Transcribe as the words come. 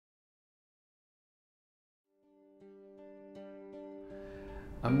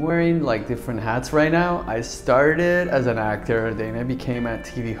I'm wearing like different hats right now. I started as an actor, then I became a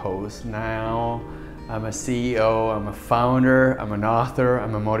TV host. Now I'm a CEO, I'm a founder, I'm an author,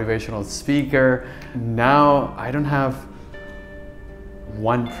 I'm a motivational speaker. Now I don't have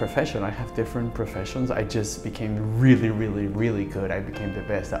one profession, I have different professions. I just became really good. I became the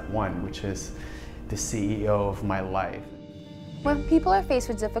best at one, which is the CEO of my life. When people are faced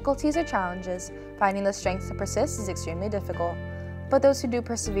with difficulties or challenges, finding the strength to persist is extremely difficult. But those who do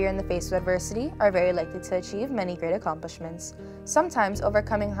persevere in the face of adversity are very likely to achieve many great accomplishments. Sometimes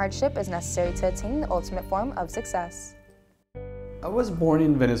overcoming hardship is necessary to attain the ultimate form of success. I was born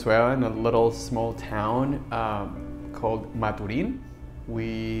in Venezuela in a little small town called Maturin.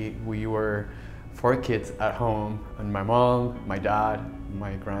 We were 4 kids at home, and my mom, my dad,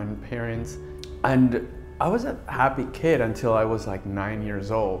 my grandparents. And I was a happy kid until I was like 9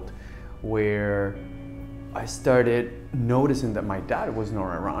 years old, where I started noticing that my dad was not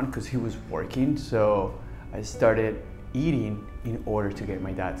around because he was working. So I started eating in order to get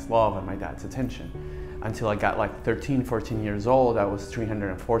my dad's love and my dad's attention. Until I got like 13, 14 years old, I was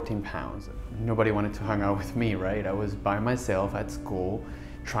 314 pounds. Nobody wanted to hang out with me, right? I was by myself at school,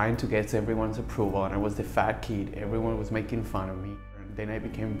 trying to get everyone's approval, and I was the fat kid. Everyone was making fun of me. Then I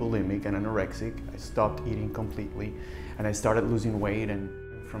became bulimic and anorexic. I stopped eating completely, and I started losing weight, and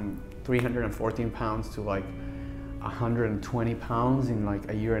from 314 pounds to like 120 pounds in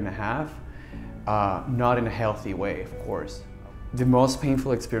like a year and a half. Not in a healthy way, of course. The most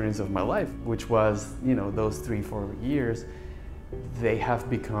painful experience of my life, which was, those 3-4 years, they have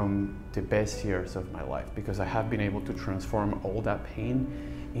become the best years of my life because I have been able to transform all that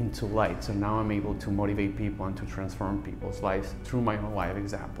pain into light. So now I'm able to motivate people and to transform people's lives through my own life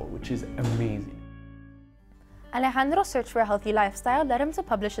example, which is amazing. Alejandro's search for a healthy lifestyle led him to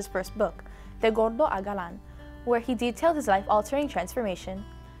publish his first book, De Gordo a Galán, where he detailed his life-altering transformation.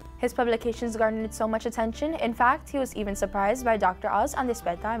 His publications garnered so much attention, in fact, he was even surprised by Dr. Oz on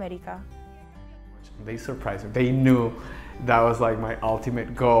Despierta America. They surprised me. They knew that was like my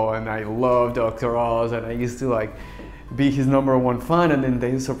ultimate goal, and I loved Dr. Oz, and I used to like be his #1 fan, and then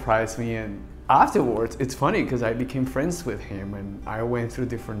they surprised me. And afterwards, it's funny because I became friends with him, and I went through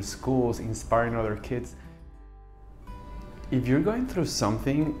different schools inspiring other kids. If you're going through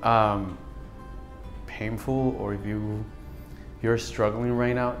something painful, or if you're struggling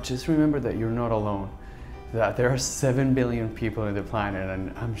right now, just remember that you're not alone. That there are 7 billion people on the planet,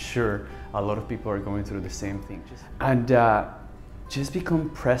 and I'm sure a lot of people are going through the same thing. Just become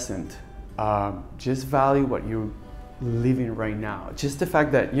present. Just value what you're living right now. Just the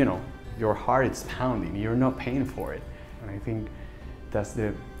fact that, your heart is pounding, you're not paying for it. And I think that's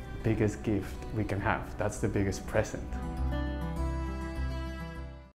the biggest gift we can have. That's the biggest present.